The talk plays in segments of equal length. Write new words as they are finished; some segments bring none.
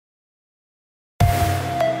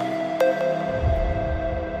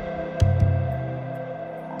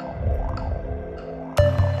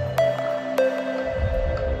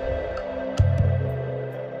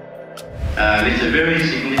It's a very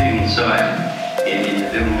significant site in the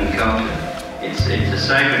Boorongurup culture. It's a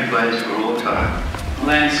sacred place for all time.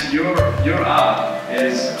 Lance, your art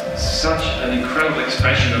is such an incredible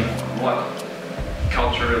expression of what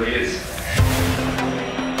culture really is.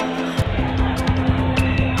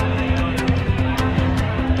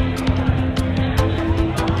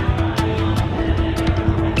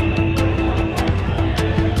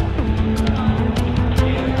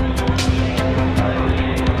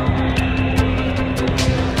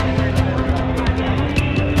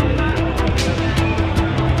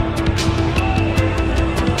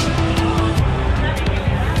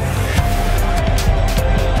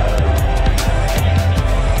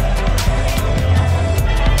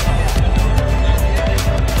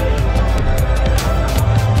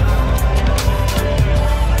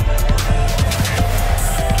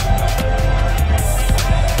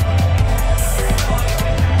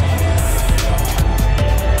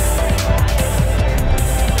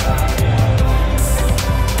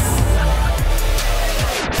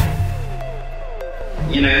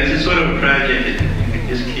 You know, it's a sort of a project that you can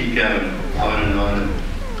just keep going on and on,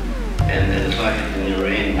 and it's like it's in your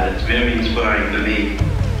end, but it's very inspiring for me,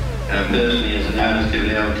 personally as an artist, to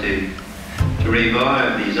be able to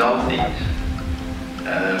revive these old things,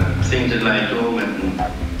 things that lay dormant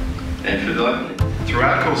and forgotten. Through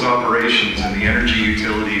ATCO's operations in the energy,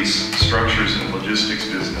 utilities, structures and logistics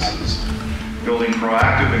businesses, building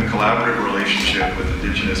proactive and collaborative relationship with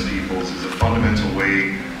Indigenous peoples is a fundamental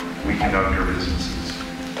way we conduct our businesses.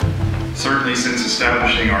 Certainly since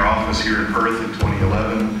establishing our office here in Perth in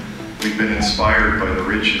 2011, we've been inspired by the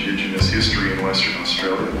rich Indigenous history in Western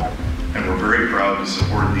Australia, and we're very proud to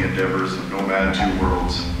support the endeavours of Nomad Two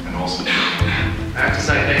Worlds and also Tjyllyungoo. I have to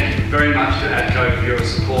say thank you very much to ATCO for your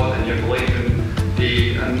support and your belief in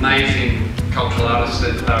the amazing cultural artists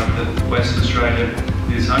that Western Australia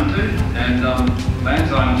is home to. And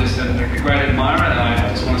Lance, I'm just a great admirer, and I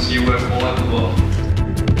just want to see you work all over the world.